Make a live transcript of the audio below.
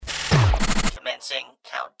Commencing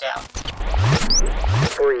countdown.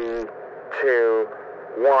 3, 2,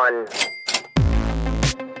 1.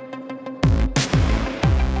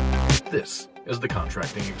 This is the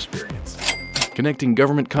Contracting Experience. Connecting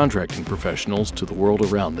government contracting professionals to the world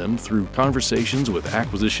around them through conversations with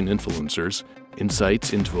acquisition influencers,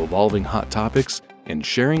 insights into evolving hot topics, and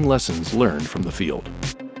sharing lessons learned from the field.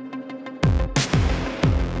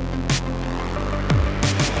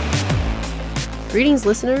 Greetings,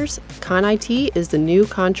 listeners. ConIT is the new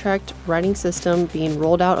contract writing system being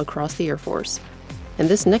rolled out across the Air Force. In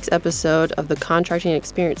this next episode of the Contracting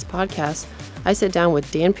Experience podcast, I sit down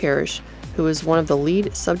with Dan Parish, who is one of the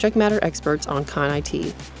lead subject matter experts on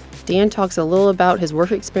ConIT. Dan talks a little about his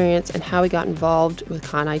work experience and how he got involved with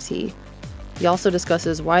ConIT. He also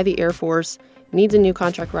discusses why the Air Force needs a new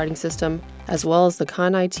contract writing system, as well as the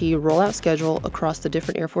ConIT rollout schedule across the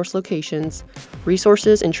different Air Force locations,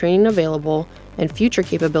 resources and training available, and future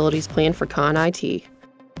capabilities planned for ConIT.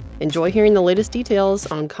 Enjoy hearing the latest details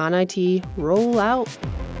on ConIT Rollout.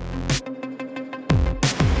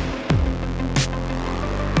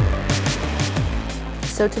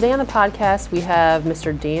 So today on the podcast, we have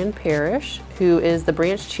Mr. Dan Parish, who is the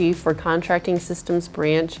branch chief for Contracting Systems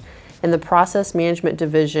Branch in the Process Management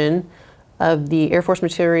Division of the Air Force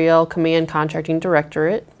Materiel Command Contracting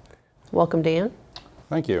Directorate. Welcome, Dan.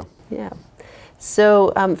 Thank you. Yeah.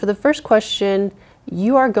 So for the first question,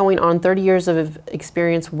 you are going on 30 years of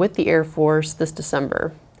experience with the Air Force this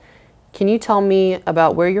December. Can you tell me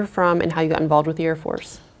about where you're from and how you got involved with the Air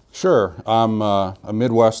Force? Sure. I'm a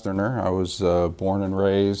Midwesterner. I was born and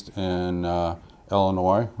raised in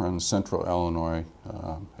Illinois, around the central Illinois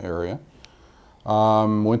area.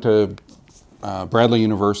 Went to Bradley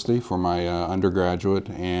University for my undergraduate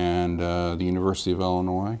and the University of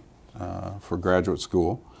Illinois for graduate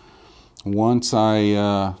school. Once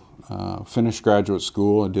I finished graduate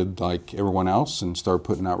school, I did like everyone else and started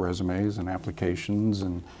putting out resumes and applications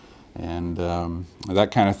and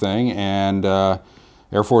that kind of thing. And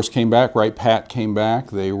Air Force came back, Wright-Pat came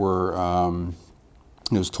back. They were,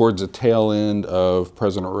 it was towards the tail end of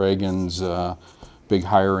President Reagan's big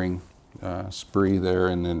hiring spree there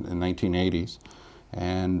in the 1980s.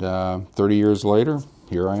 And 30 years later,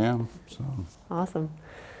 here I am. So. Awesome.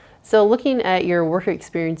 So looking at your work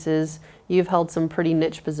experiences, you've held some pretty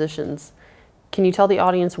niche positions. Can you tell the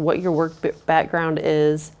audience what your work background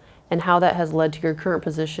is and how that has led to your current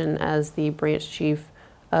position as the branch chief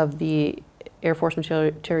of the Air Force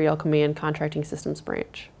Materiel Command Contracting Systems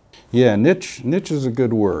Branch? Yeah, niche is a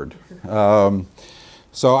good word.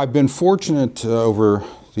 So I've been fortunate over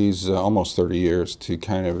these almost 30 years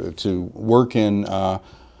to work in,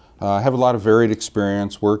 have a lot of varied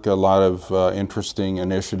experience, work a lot of interesting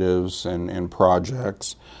initiatives and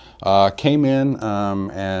projects. Came in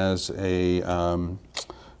as a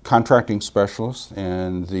contracting specialist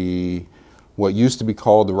in what used to be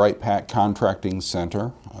called the Wright-Pat Contracting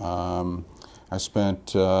Center. I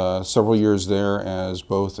spent several years there as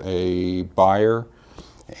both a buyer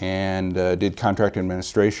and did contract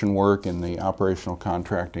administration work in the operational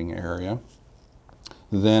contracting area.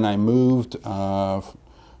 Then I moved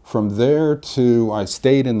from there I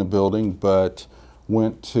stayed in the building, but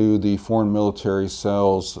went to the Foreign Military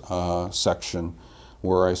Sales section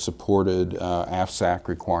where I supported AFSAC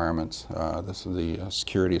requirements. This is the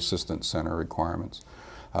Security Assistance Center requirements.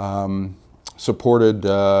 Supported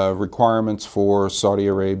requirements for Saudi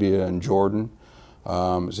Arabia and Jordan. It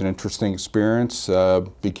was an interesting experience.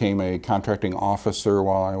 Became a contracting officer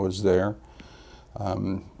while I was there.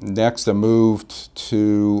 Next, I moved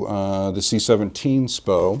to the C-17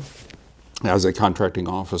 SPO as a contracting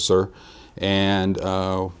officer and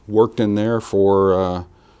worked in there for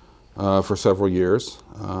several years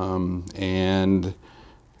and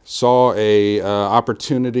saw a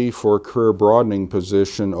opportunity for a career broadening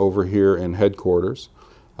position over here in headquarters.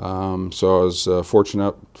 So I was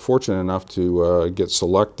fortunate enough to get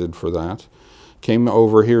selected for that. Came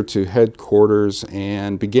over here to headquarters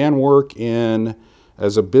and began work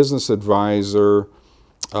as a business advisor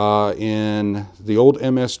in the old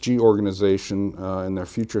MSG organization in their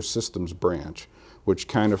Future Systems branch, which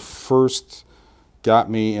kind of first got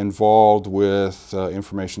me involved with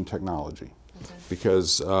information technology. Okay.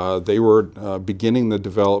 Because they were beginning the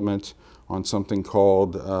development on something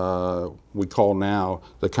called, we call now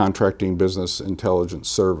the Contracting Business Intelligence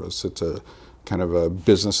Service. It's a kind of a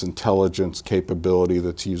business intelligence capability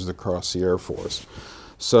that's used across the Air Force.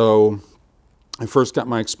 So I first got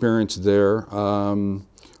my experience there,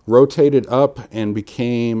 rotated up and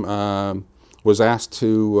was asked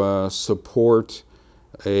to support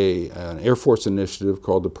an Air Force initiative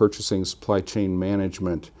called the Purchasing Supply Chain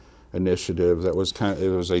Management initiative that was it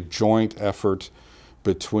was a joint effort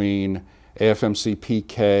between AFMC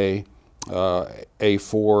PK,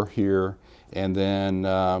 A4 here, and then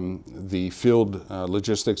the field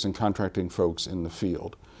logistics and contracting folks in the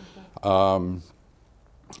field. I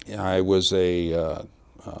was a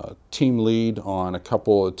team lead on a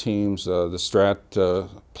couple of teams, the strat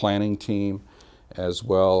planning team, as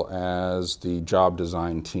well as the job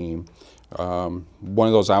design team. One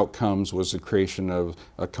of those outcomes was the creation of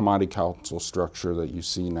a commodity council structure that you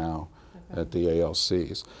see now at the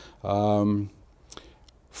ALCs.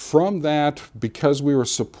 From that, because we were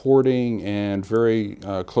supporting and very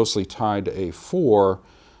closely tied to A4,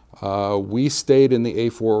 we stayed in the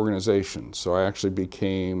A4 organization. So I actually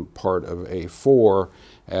became part of A4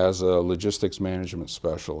 as a logistics management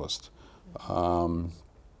specialist,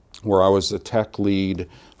 where I was the tech lead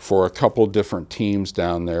for a couple different teams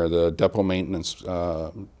down there, the depot maintenance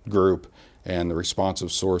group and the responsive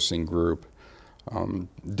sourcing group.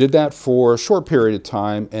 Did that for a short period of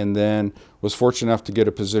time, and then was fortunate enough to get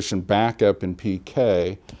a position back up in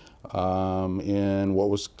PK in what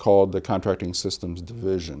was called the Contracting Systems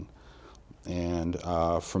Division. And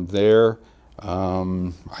from there,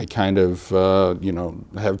 I kind of,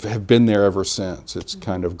 have been there ever since. It's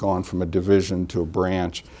kind of gone from a division to a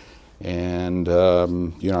branch, and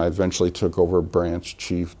I eventually took over branch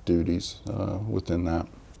chief duties within that.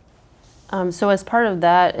 So as part of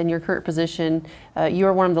that, in your current position, you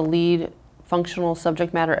are one of the lead functional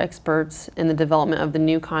subject matter experts in the development of the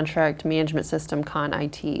new contract management system,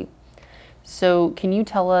 CON-IT. So can you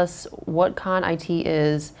tell us what CON-IT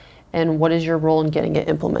is and what is your role in getting it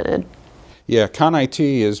implemented? Yeah, CON-IT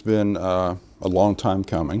has been a long time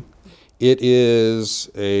coming. It is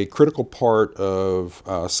a critical part of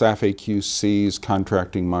SAF-AQC's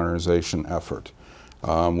contracting modernization effort.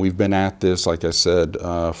 We've been at this, like I said,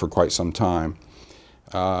 for quite some time.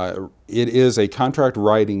 It is a contract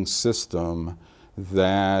writing system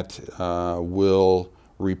that will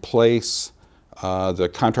replace the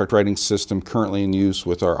contract writing system currently in use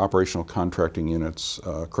with our operational contracting units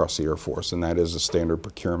across the Air Force, and that is a standard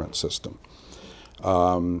procurement system.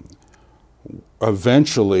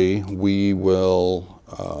 Eventually, we will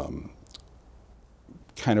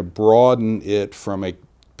kind of broaden it from a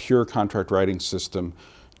pure contract writing system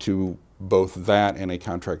to both that and a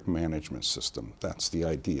contract management system. That's the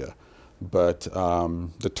idea. But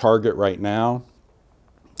the target right now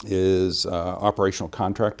is operational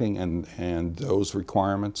contracting and those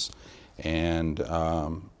requirements. And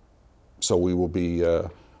so we will be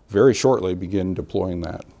very shortly begin deploying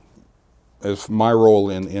that. As my role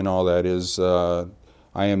in all that is I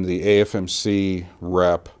am the AFMC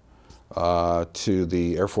rep to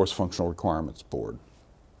the Air Force Functional Requirements Board.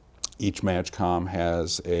 Each MAJCOM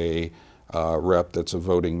has a rep that's a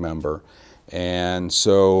voting member. And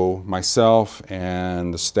so myself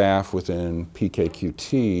and the staff within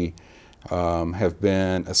PKQT have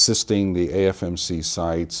been assisting the AFMC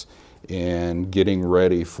sites in getting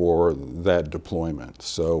ready for that deployment.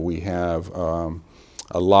 So we have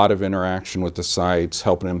a lot of interaction with the sites,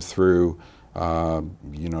 helping them through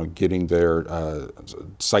getting their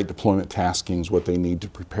site deployment taskings, what they need to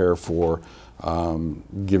prepare for,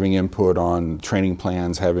 giving input on training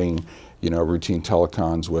plans, having routine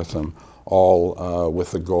telecons with them, all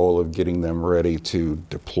with the goal of getting them ready to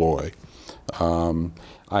deploy.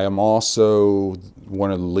 I am also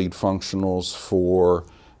one of the lead functionals for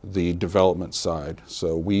the development side.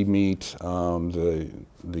 So we meet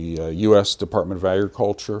the U.S. Department of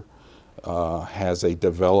Agriculture has a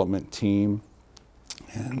development team,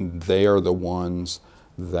 and they are the ones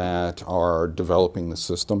that are developing the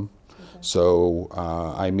system. Okay. So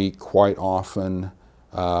I meet quite often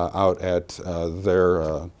out at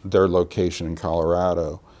their location in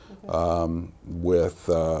Colorado, okay, with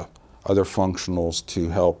other functionals to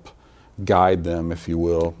help guide them, if you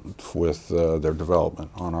will, with their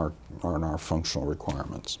development on our functional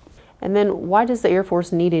requirements. And then why does the Air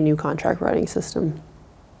Force need a new contract writing system?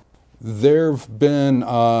 There have been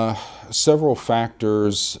several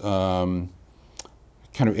factors kind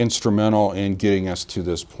of instrumental in getting us to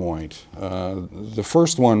this point. The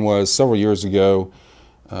first one was several years ago,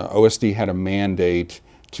 OSD had a mandate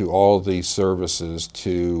to all the services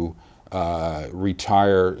to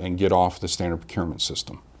retire and get off the standard procurement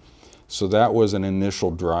system. So that was an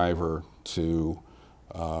initial driver to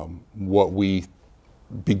what we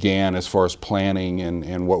began as far as planning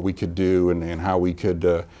and what we could do and how we could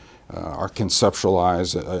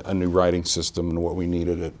conceptualize a new writing system and what we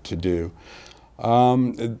needed it to do.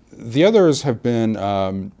 The others have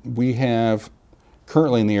been, we have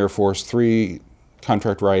currently in the Air Force 3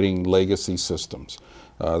 contract writing legacy systems.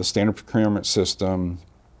 The standard procurement system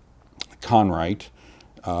Conwright,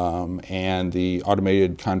 and the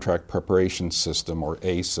Automated Contract Preparation System, or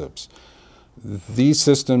ASIPS. These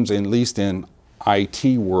systems, at least in IT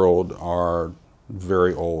world, are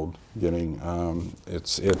very old.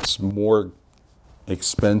 It's more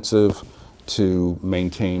expensive to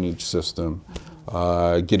maintain each system.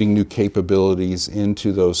 Getting new capabilities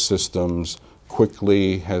into those systems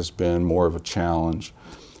quickly has been more of a challenge.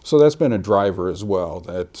 So that's been a driver as well,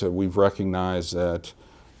 that we've recognized that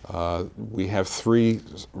we have 3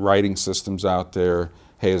 writing systems out there.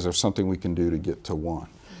 Hey, is there something we can do to get to one?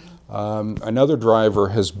 Another driver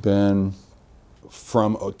has been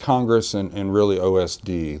from Congress and really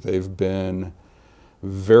OSD. They've been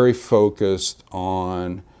very focused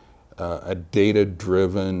on a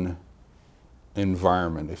data-driven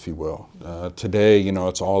environment, if you will. Today,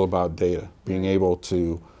 it's all about data, being able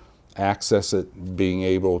to access it, being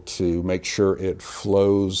able to make sure it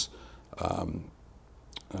flows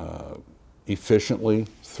efficiently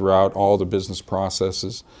throughout all the business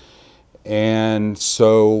processes. And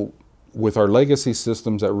so with our legacy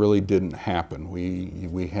systems, that really didn't happen.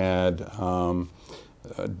 We had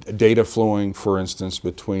data flowing, for instance,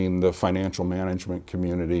 between the financial management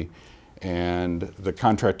community and the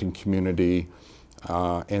contracting community,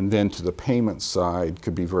 and then to the payment side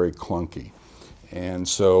could be very clunky. And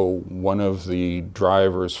so one of the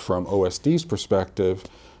drivers from OSD's perspective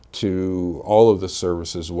to all of the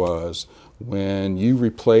services was, when you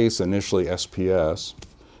replace initially SPS,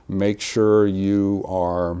 make sure you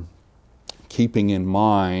are keeping in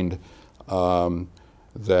mind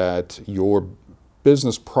that your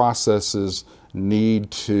business processes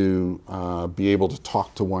need to be able to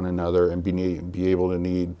talk to one another and be able to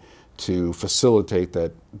need to facilitate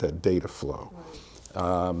that data flow.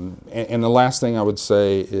 And the last thing I would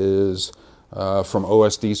say is, from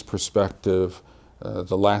OSD's perspective,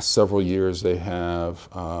 the last several years they have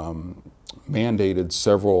mandated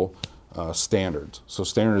several standards. So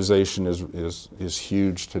standardization is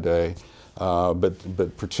huge today,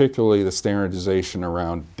 but particularly the standardization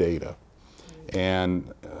around data.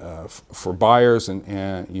 And for buyers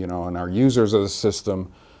and our users of the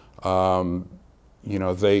system,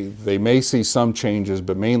 they may see some changes,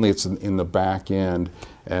 but mainly it's in the back end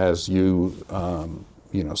as you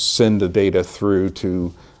send the data through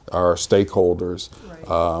to our stakeholders.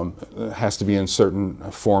 Right. It has to be in certain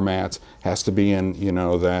formats, has to be in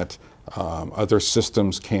that other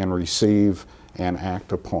systems can receive and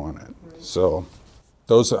act upon it. Right. So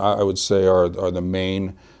those, I would say, are the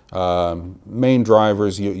main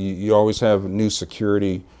drivers. You always have new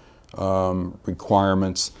security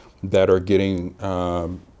requirements that are getting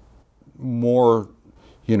more,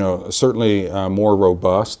 certainly more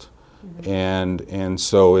robust. Mm-hmm. And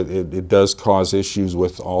so it does cause issues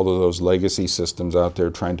with all of those legacy systems out there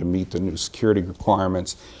trying to meet the new security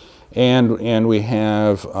requirements. And we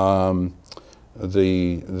have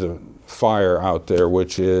the FIRE out there,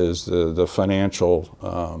 which is the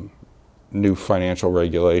financial new financial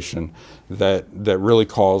regulation that really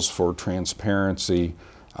calls for transparency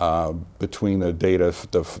between the data,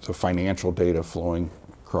 the financial data flowing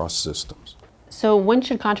across systems. So when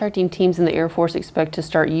should contracting teams in the Air Force expect to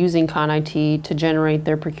start using ConIT to generate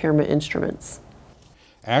their procurement instruments?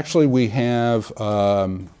 Actually, we have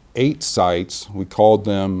 8 sites. We called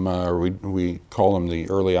them, we call them the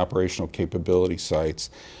early operational capability sites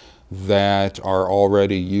that are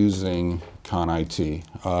already using ConIT.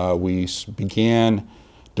 We began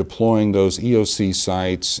deploying those EOC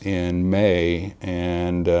sites in May,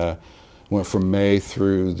 and went from May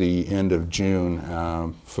through the end of June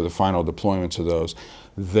for the final deployments of those.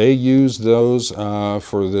 They used those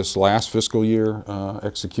for this last fiscal year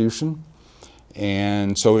execution,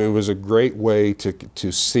 and so it was a great way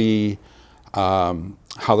to see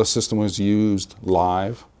how the system was used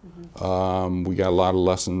live. Mm-hmm. We got a lot of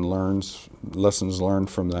lessons learned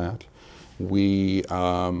from that. We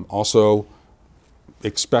also,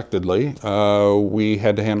 expectedly, we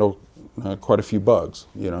had to handle quite a few bugs,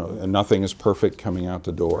 and nothing is perfect coming out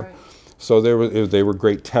the door. Right. So they were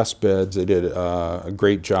great test beds. They did a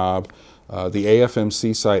great job. The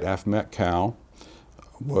AFMC site, AFMETCAL,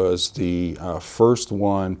 was the first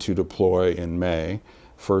one to deploy in May.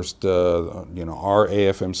 First, our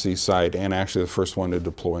AFMC site, and actually the first one to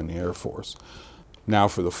deploy in the Air Force. Now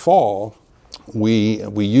for the fall, we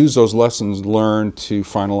use those lessons learned to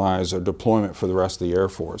finalize a deployment for the rest of the Air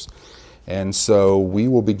Force. And so we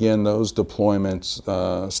will begin those deployments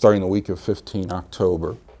starting the week of 15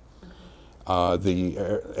 October. The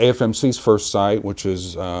AFMC's first site, which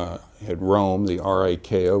is at Rome, the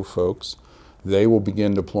RAKO folks, they will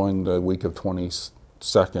begin deploying the week of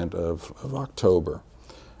 22nd of October.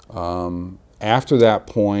 After that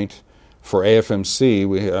point, For AFMC,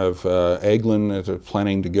 we have Eglin is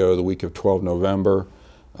planning to go the week of 12 November.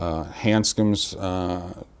 Hanscom's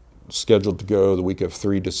scheduled to go the week of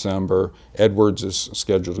 3 December. Edwards is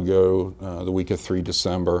scheduled to go the week of 3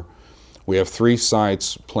 December. We have 3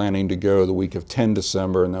 sites planning to go the week of 10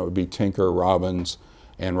 December, and that would be Tinker, Robbins,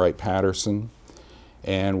 and Wright-Patterson.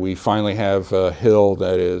 And we finally have Hill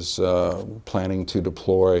that is planning to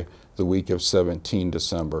deploy the week of 17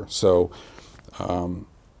 December. So,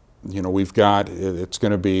 we've got, it's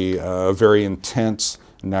going to be a very intense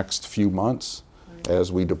next few months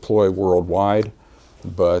as we deploy worldwide.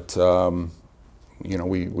 But,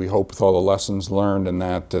 we hope with all the lessons learned and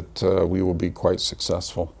that we will be quite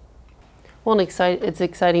successful. Well, and it's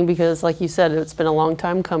exciting because, like you said, it's been a long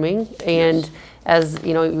time coming. And as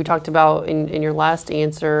we talked about in your last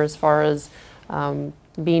answer, as far as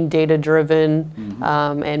being data-driven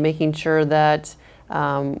and making sure that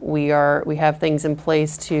we have things in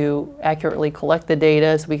place to accurately collect the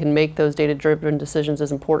data so we can make those data-driven decisions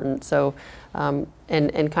is important. So,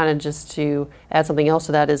 and kind of just to add something else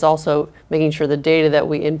to that is also making sure the data that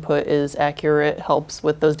we input is accurate helps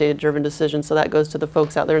with those data-driven decisions. So that goes to the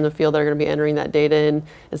folks out there in the field that are going to be entering that data, and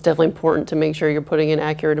it's definitely important to make sure you're putting in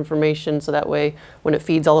accurate information so that way when it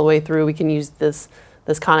feeds all the way through, we can use this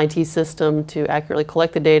ConIT system to accurately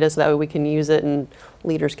collect the data so that way we can use it and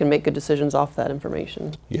leaders can make good decisions off that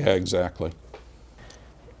information. Yeah, exactly.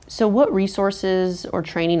 So what resources or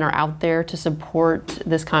training are out there to support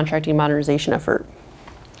this contracting modernization effort?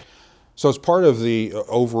 So as part of the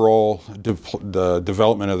overall the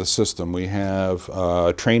development of the system, we have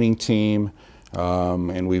a training team,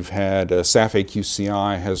 and we've had SAF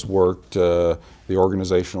AQCI has worked the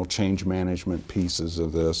organizational change management pieces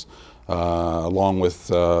of this, along with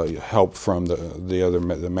help from the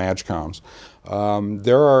MAGCOMs.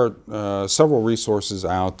 There are several resources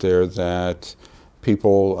out there that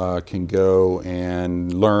people can go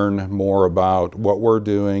and learn more about what we're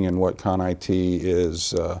doing and what ConIT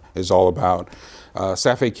is all about.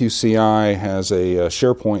 SAF AQCI has a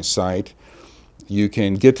SharePoint site. You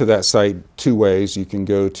can get to that site 2 ways. You can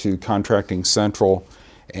go to Contracting Central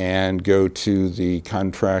and go to the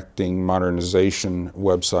Contracting Modernization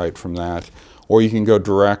website from that, or you can go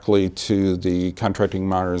directly to the Contracting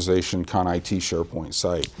Modernization ConIT SharePoint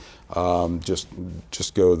site.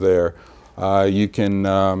 Just go there.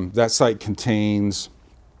 That site contains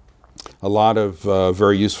a lot of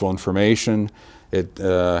very useful information. It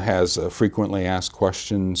has a frequently asked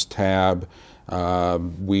questions tab.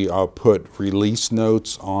 We put release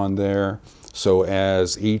notes on there. So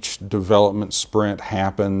as each development sprint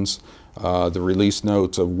happens, the release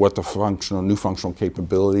notes of what the new functional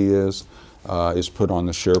capability is put on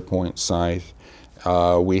the SharePoint site.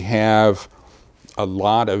 We have a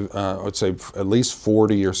lot of, I'd say at least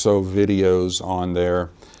 40 or so videos on there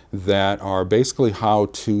that are basically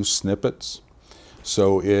how-to snippets.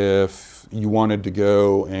 So if you wanted to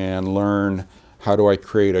go and learn how do I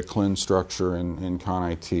create a CLIN structure in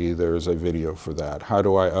ConIT, there's a video for that. How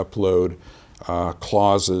do I upload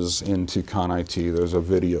clauses into ConIT, there's a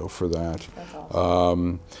video for that. That's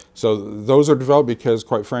awesome. So those are developed because,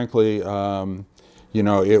 quite frankly,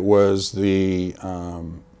 it was the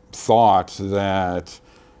thought that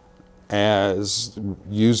as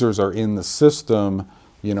users are in the system,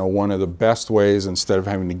 one of the best ways, instead of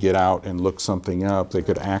having to get out and look something up, they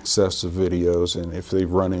could access the videos and if they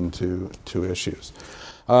run into issues.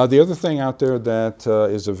 The other thing out there that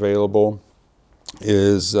is available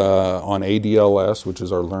is on ADLS, which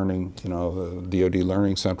is our learning, the DoD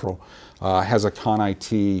Learning Central, has a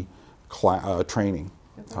ConIT training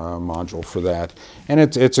module for that. And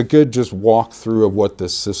it's a good just walkthrough of what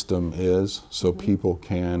this system is, so people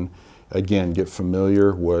can, again, get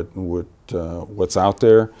familiar what's out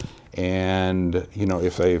there. And,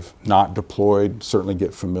 if they've not deployed, certainly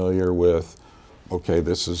get familiar with, okay,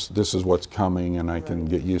 this is what's coming and I can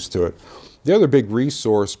get used to it. The other big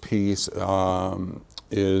resource piece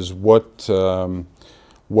is what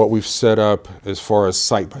we've set up as far as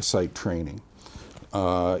site-by-site training.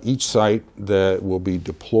 Each site that will be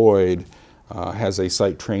deployed has a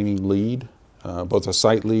site training lead, both a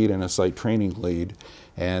site lead and a site training lead,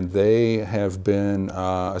 and they have been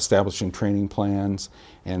establishing training plans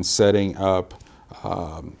and setting up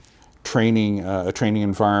a training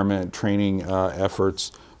environment, training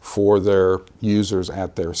efforts for their users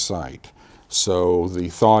at their site. So the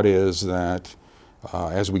thought is that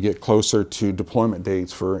as we get closer to deployment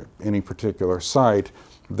dates for any particular site,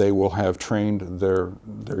 they will have trained their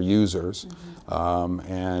users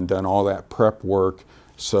and done all that prep work,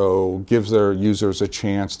 so gives their users a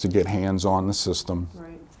chance to get hands on the system,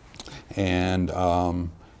 right, and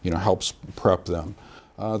helps prep them.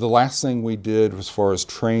 The last thing we did as far as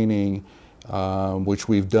training, which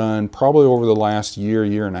we've done probably over the last year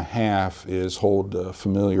and a half, is hold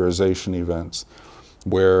familiarization events,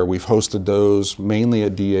 where we've hosted those mainly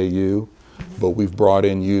at DAU, but we've brought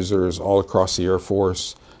in users all across the Air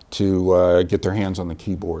Force to get their hands on the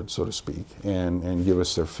keyboard, so to speak, and give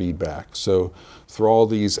us their feedback. So through all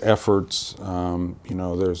these efforts,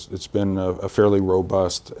 it's been a fairly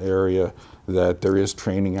robust area, that there is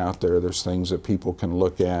training out there. There's things that people can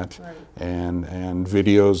look at, right, and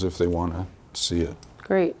videos if they want to see it.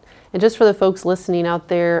 Great. And just for the folks listening out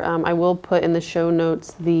there, I will put in the show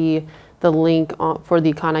notes the link for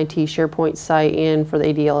the ConIT SharePoint site and for the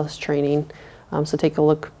ADLS training. So take a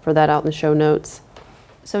look for that out in the show notes.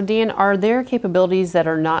 So Dan, are there capabilities that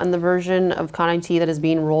are not in the version of ConIT that is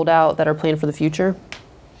being rolled out that are planned for the future?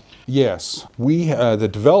 Yes. The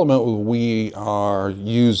development we are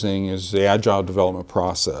using is the agile development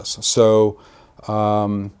process. So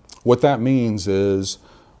what that means is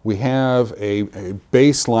we have a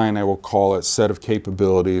baseline, I will call it, set of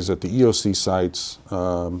capabilities that the EOC sites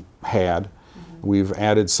had. Mm-hmm. We've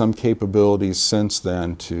added some capabilities since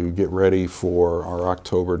then to get ready for our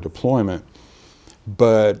October deployment.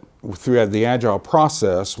 But through the agile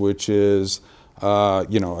process, which is,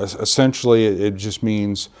 essentially it just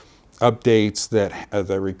means updates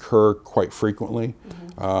that recur quite frequently.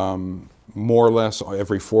 Mm-hmm. More or less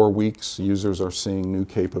every 4 weeks, users are seeing new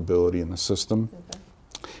capability in the system. Okay.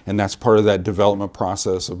 And that's part of that development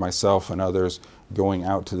process of myself and others going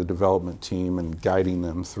out to the development team and guiding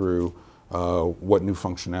them through what new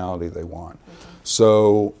functionality they want. Okay.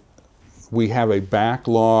 So we have a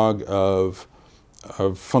backlog of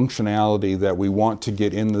functionality that we want to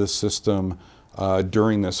get into the system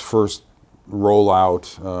during this first rollout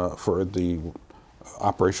for the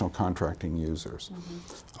operational contracting users.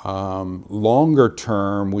 Mm-hmm. Longer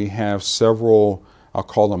term, we have several, I'll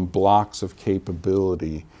call them blocks of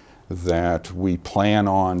capability, that we plan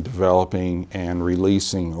on developing and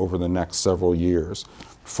releasing over the next several years.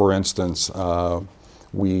 For instance,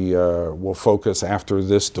 we will focus after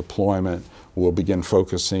this deployment. We'll begin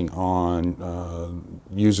focusing on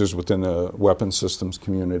users within the weapons systems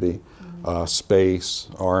community, mm-hmm, space,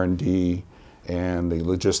 R&D, and the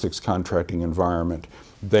logistics contracting environment.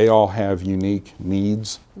 They all have unique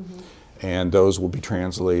needs, mm-hmm, and those will be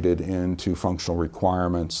translated into functional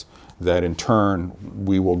requirements that in turn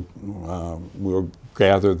we'll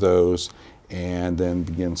gather those and then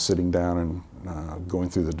begin sitting down and going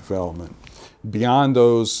through the development. Beyond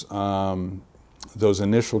those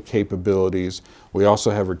initial capabilities, we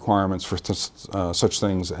also have requirements for such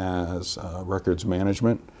things as records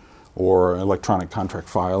management or electronic contract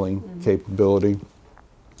filing, mm-hmm, capability.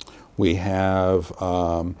 We have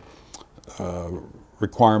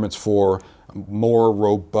requirements for more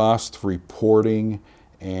robust reporting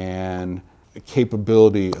and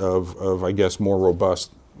capability of I guess, more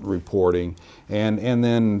robust reporting, and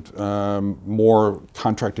then more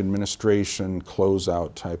contract administration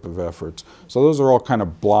closeout type of efforts. So those are all kind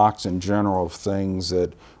of blocks in general of things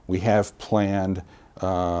that we have planned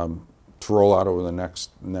to roll out over the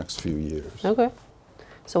next few years. Okay.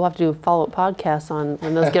 So we'll have to do a follow-up podcast on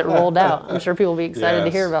when those get rolled out. I'm sure people will be excited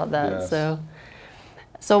to hear about that. Yes.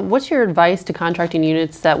 So what's your advice to contracting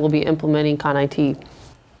units that will be implementing ConIT?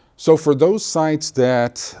 So for those sites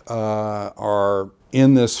that are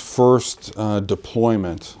in this first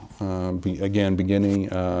deployment, beginning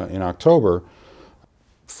in October,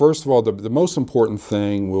 first of all, the most important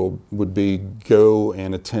thing would be go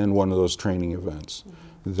and attend one of those training events,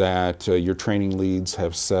 mm-hmm, that your training leads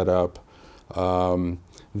have set up.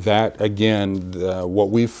 That, again,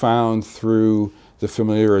 what we've found through the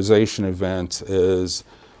familiarization event is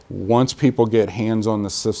once people get hands on the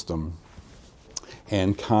system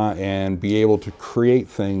and be able to create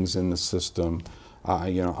things in the system,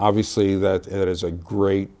 obviously that is a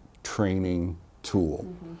great training tool.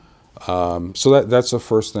 Mm-hmm. So that's the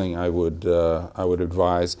first thing I would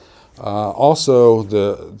advise. Also,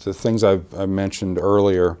 the things I've mentioned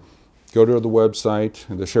earlier, go to the website,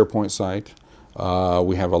 the SharePoint site.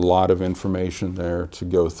 We have a lot of information there to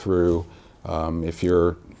go through. If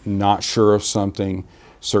you're not sure of something,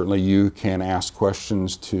 certainly you can ask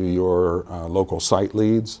questions to your local site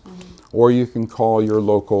leads, mm-hmm, or you can call your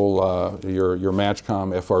local, your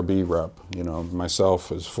MAJCOM FRB rep.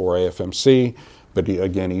 Myself is for AFMC, but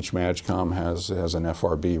again, each MAJCOM has an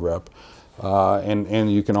FRB rep.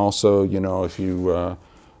 And you can also, if you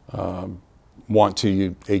want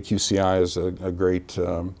to, AQCI is a great,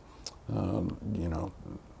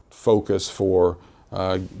 focus for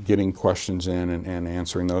getting questions in and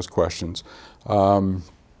answering those questions.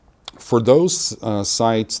 For those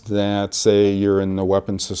sites that say you're in the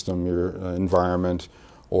weapon system your environment,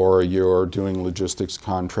 or you're doing logistics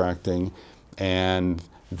contracting, and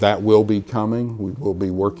that will be coming, we will be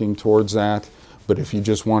working towards that. But if you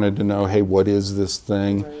just wanted to know, hey, what is this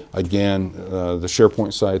thing? Right. Again, the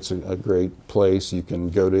SharePoint site's a great place. You can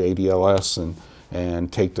go to ADLS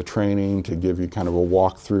and take the training to give you kind of a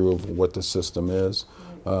walkthrough of what the system is.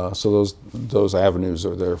 So those avenues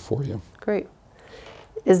are there for you. Great.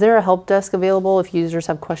 Is there a help desk available if users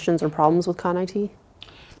have questions or problems with ConIT?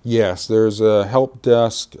 Yes, there's a help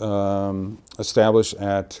desk established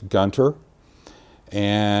at Gunter.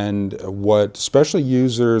 And what especially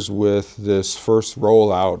users with this first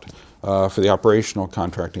rollout for the operational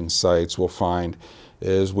contracting sites will find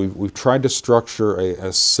is we've tried to structure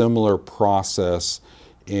a similar process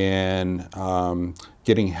in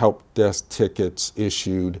getting help desk tickets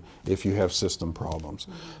issued if you have system problems.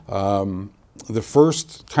 The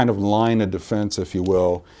first kind of line of defense, if you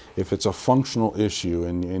will, if it's a functional issue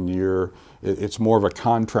and it's more of a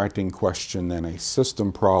contracting question than a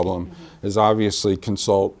system problem, is obviously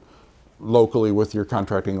consult locally with your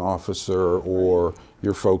contracting officer or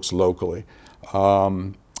your folks locally.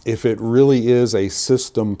 If it really is a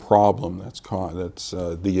system problem that's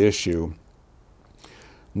the issue,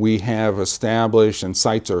 we have established, and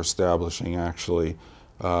sites are establishing actually,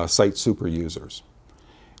 site super users.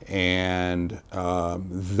 And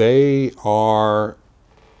they are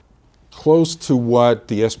close to what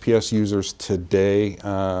the SPS users today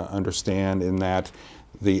understand, in that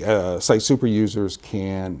the site super users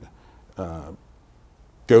can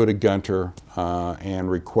go to Gunter and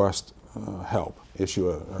request help,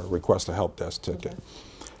 request a help desk ticket.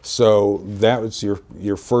 So that was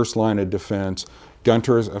your first line of defense.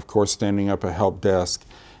 Gunter is, of course, standing up a help desk.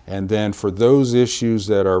 And then for those issues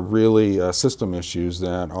that are really system issues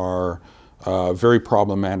that are very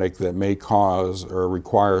problematic, that may cause or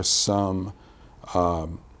require some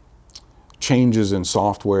changes in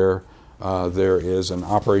software, there is an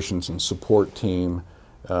operations and support team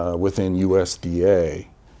within USDA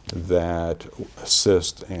that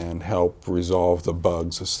assist and help resolve the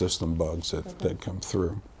bugs, the system bugs that come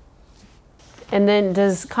through. And then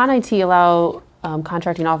does ConIT allow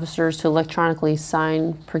contracting officers to electronically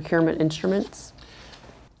sign procurement instruments?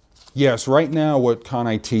 Yes, right now what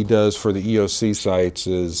ConIT does for the EOC sites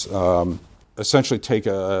is essentially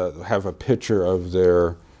have a picture of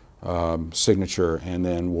their signature, and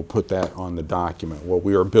then we'll put that on the document. What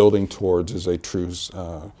we are building towards is a true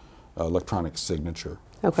electronic signature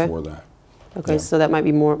for that. Okay, so that might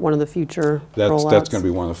be one of the future rollouts? That's going to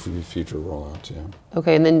be one of the future rollouts, yeah.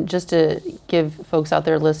 Okay, and then just to give folks out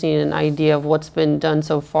there listening an idea of what's been done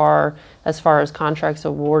so far as contracts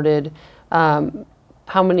awarded, how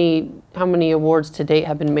many awards to date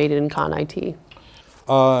have been made in ConIT?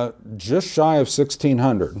 Just shy of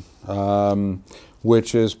 1,600,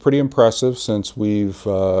 which is pretty impressive since we've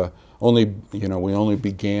we only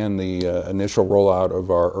began the initial rollout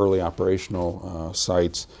of our early operational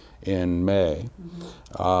sites in May.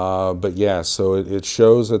 But yeah, so it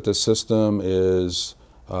shows that the system is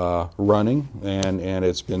running and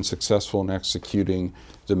it's been successful in executing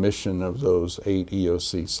the mission of those 8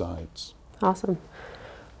 EOC sites. Awesome.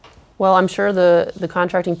 Well, I'm sure the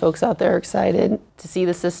contracting folks out there are excited to see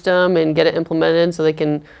the system and get it implemented so they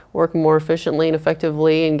can work more efficiently and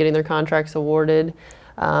effectively in getting their contracts awarded.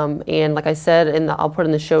 And like I said, I'll put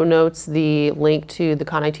in the show notes the link to the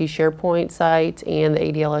ConIT SharePoint site and the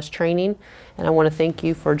ADLS training. And I want to thank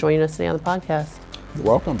you for joining us today on the podcast. You're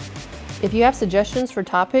welcome. If you have suggestions for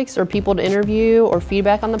topics or people to interview or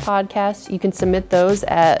feedback on the podcast, you can submit those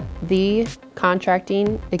at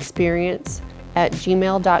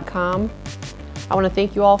thecontractingexperience@gmail.com. I want to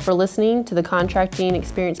thank you all for listening to the Contracting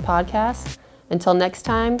Experience podcast. Until next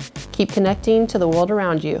time, keep connecting to the world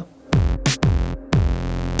around you.